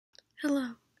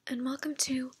Hello, and welcome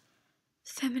to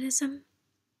Feminism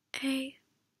ASMR.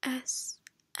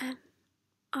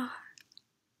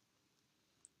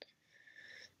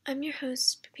 I'm your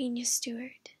host, Pepinia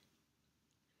Stewart.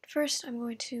 First, I'm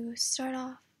going to start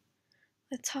off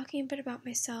with talking a bit about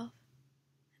myself,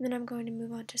 and then I'm going to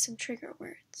move on to some trigger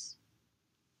words.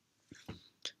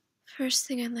 First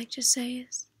thing I'd like to say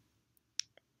is,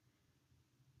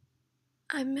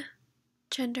 I'm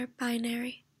gender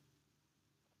binary.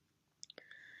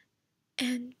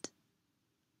 And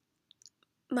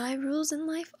my rules in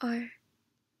life are,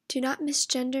 do not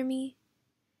misgender me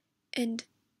and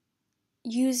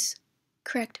use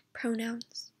correct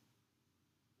pronouns.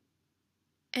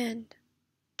 And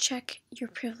check your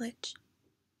privilege.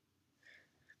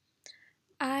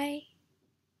 I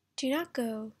do not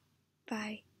go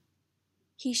by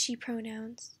he, she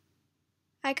pronouns.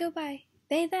 I go by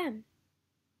they, them.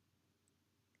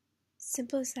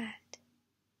 Simple as that.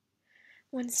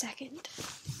 1 second.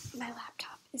 My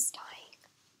laptop is dying.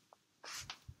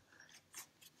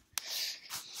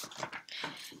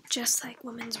 Just like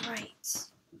women's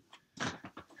rights.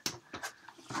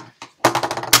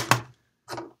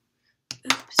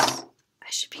 Oops. I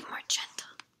should be more gentle.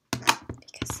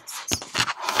 Because this is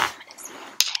Feminism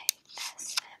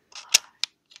ASMR.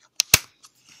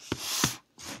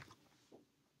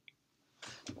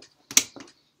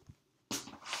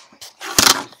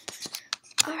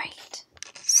 Alright.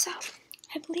 So,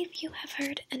 I believe you have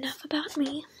heard enough about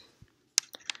me.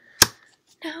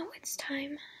 Now it's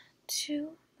time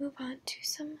to move on to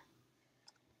some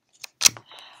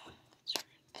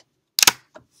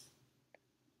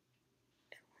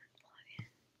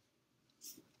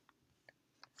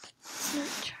it's not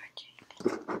charging.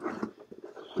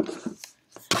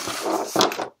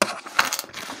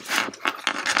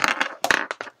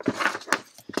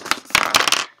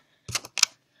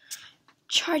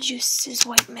 Charge you, cis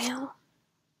white male.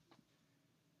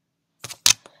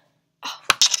 Oh.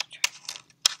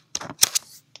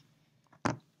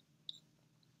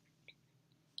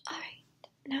 Alright,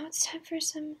 now it's time for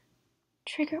some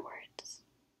trigger words.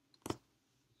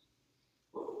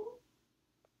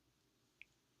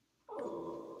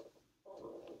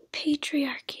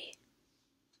 Patriarchy.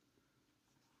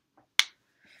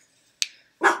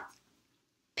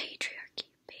 Patriarchy,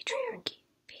 patriarchy,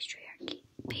 patriarchy,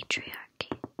 patriarchy,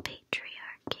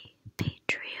 patriarchy,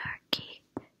 patriarchy,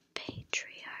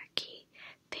 patriarchy,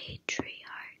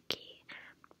 patriarchy,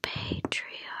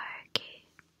 patriarchy.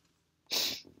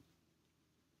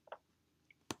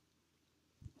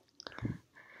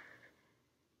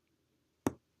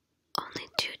 Only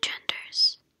two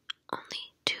genders.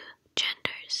 Only two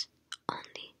genders.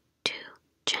 Only two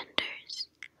genders.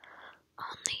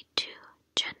 Only two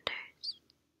genders.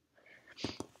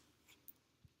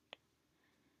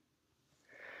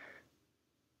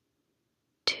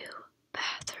 Two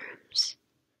bathrooms.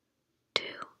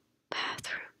 Two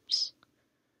bathrooms.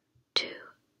 Two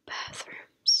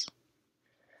bathrooms.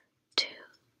 Two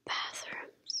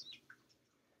bathrooms.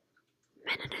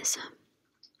 Feminism.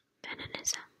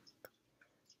 Feminism.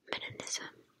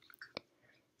 Feminism.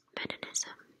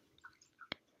 Feminism.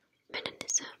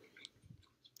 Feminism.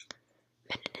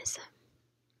 Feminism.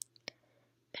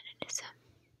 Feminism.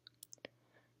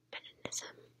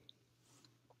 Feminism.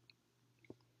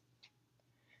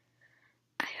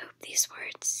 I hope these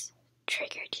words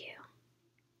triggered you.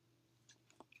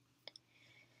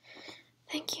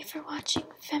 Thank you for watching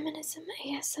Feminism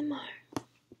ASMR.